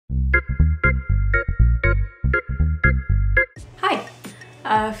Hi!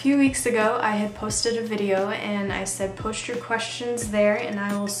 A few weeks ago I had posted a video and I said post your questions there and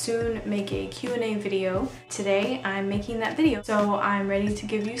I will soon make a Q&A video. Today I'm making that video, so I'm ready to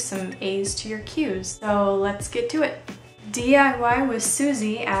give you some A's to your Q's. So let's get to it. DIY with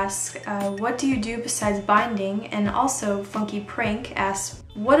Susie asks, what do you do besides binding? And also Funky Prank asks,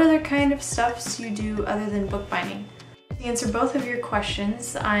 what other kind of stuffs you do other than bookbinding? To answer both of your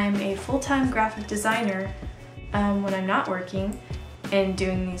questions, I'm a full-time graphic designer when I'm not working and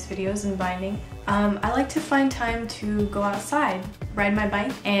doing these videos and binding. I like to find time to go outside, ride my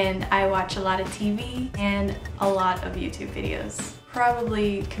bike, and I watch a lot of TV and a lot of YouTube videos.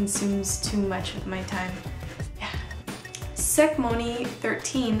 Probably consumes too much of my time.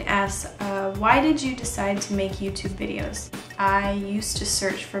 Sekmoni13 asks, why did you decide to make YouTube videos? I used to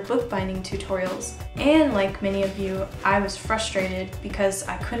search for bookbinding tutorials, and like many of you, I was frustrated because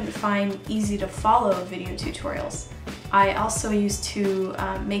I couldn't find easy to follow video tutorials. I also used to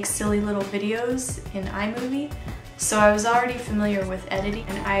make silly little videos in iMovie, so I was already familiar with editing,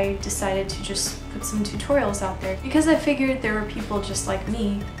 and I decided to just put some tutorials out there because I figured there were people just like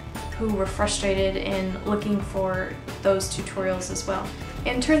me who were frustrated and looking for those tutorials as well.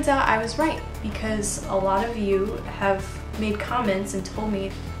 And it turns out I was right, because a lot of you have made comments and told me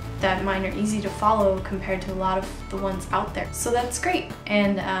that mine are easy to follow compared to a lot of the ones out there. So that's great,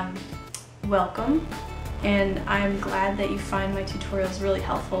 and welcome. And I'm glad that you find my tutorials really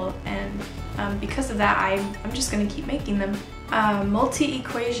helpful, and because of that I'm just going to keep making them.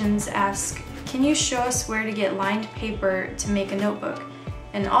 Multi-Equations asks, can you show us where to get lined paper to make a notebook?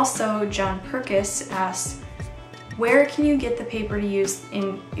 And also John Perkis asks, where can you get the paper to use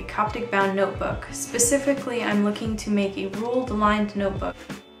in a Coptic bound notebook? Specifically, I'm looking to make a ruled lined notebook.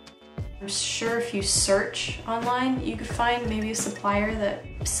 I'm sure if you search online, you could find maybe a supplier that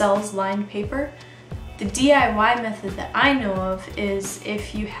sells lined paper. The DIY method that I know of is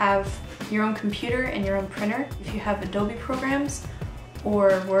if you have your own computer and your own printer, if you have Adobe programs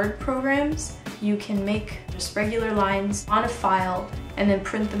or Word programs, you can make just regular lines on a file and then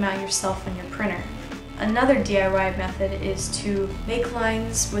print them out yourself on your printer. Another DIY method is to make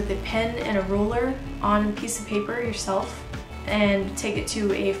lines with a pen and a ruler on a piece of paper yourself and take it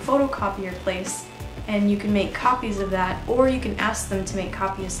to a photocopier place, and you can make copies of that, or you can ask them to make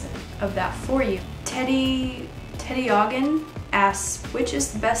copies of that for you. Teddy Ogden asks, which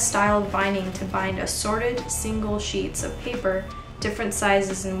is the best style of binding to bind assorted single sheets of paper, different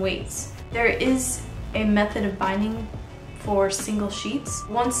sizes and weights? There is a method of binding for single sheets.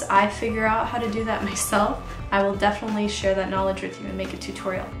 Once I figure out how to do that myself, I will definitely share that knowledge with you and make a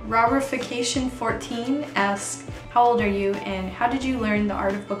tutorial. Roberification14 asks, how old are you and how did you learn the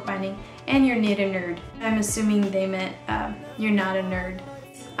art of bookbinding and you're not a nerd? I'm assuming they meant you're not a nerd.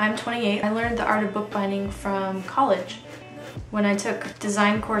 I'm 28. I learned the art of bookbinding from college. When I took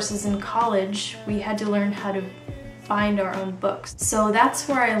design courses in college, we had to learn how to bind our own books. So that's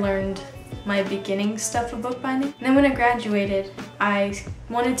where I learned my beginning stuff of bookbinding. And then when I graduated, I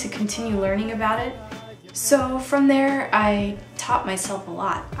wanted to continue learning about it. So from there, I taught myself a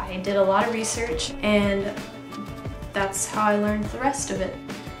lot. I did a lot of research, and that's how I learned the rest of it.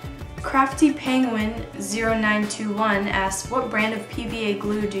 Crafty Penguin 0921 asks, what brand of PVA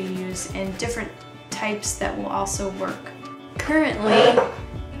glue do you use and different types that will also work? Currently,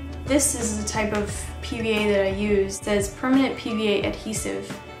 this is the type of PVA that I use. It says permanent PVA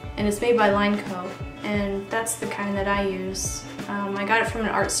adhesive, and it's made by Lineco, and that's the kind that I use. I got it from an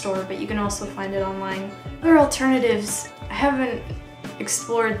art store, but you can also find it online. Other alternatives, I haven't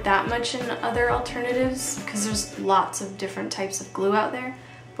explored that much in other alternatives because there's lots of different types of glue out there.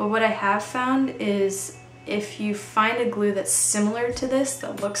 But what I have found is if you find a glue that's similar to this,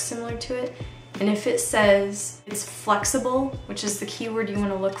 that looks similar to it, and if it says it's flexible, which is the keyword you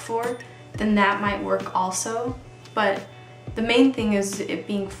want to look for, then that might work also. But the main thing is it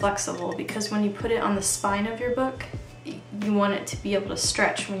being flexible, because when you put it on the spine of your book, you want it to be able to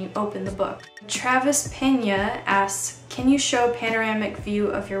stretch when you open the book. Travis Pena asks, can you show a panoramic view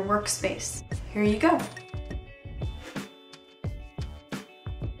of your workspace? Here you go.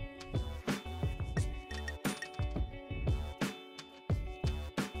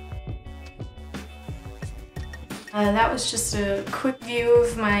 That was just a quick view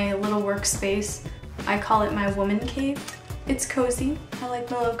of my little workspace. I call it my woman cave. It's cozy. I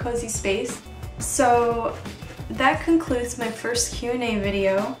like my little cozy space. So that concludes my first Q&A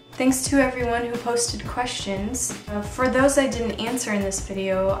video. Thanks to everyone who posted questions. For those I didn't answer in this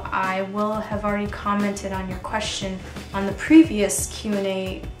video, I will have already commented on your question on the previous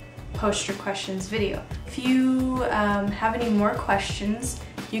Q&A post your questions video. If you have any more questions,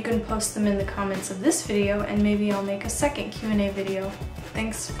 You can post them in the comments of this video and maybe I'll make a second Q&A video.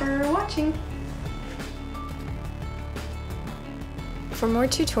 Thanks for watching! For more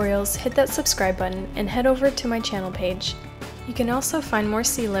tutorials, hit that subscribe button and head over to my channel page. You can also find more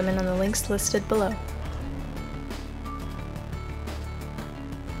sea lemon on the links listed below.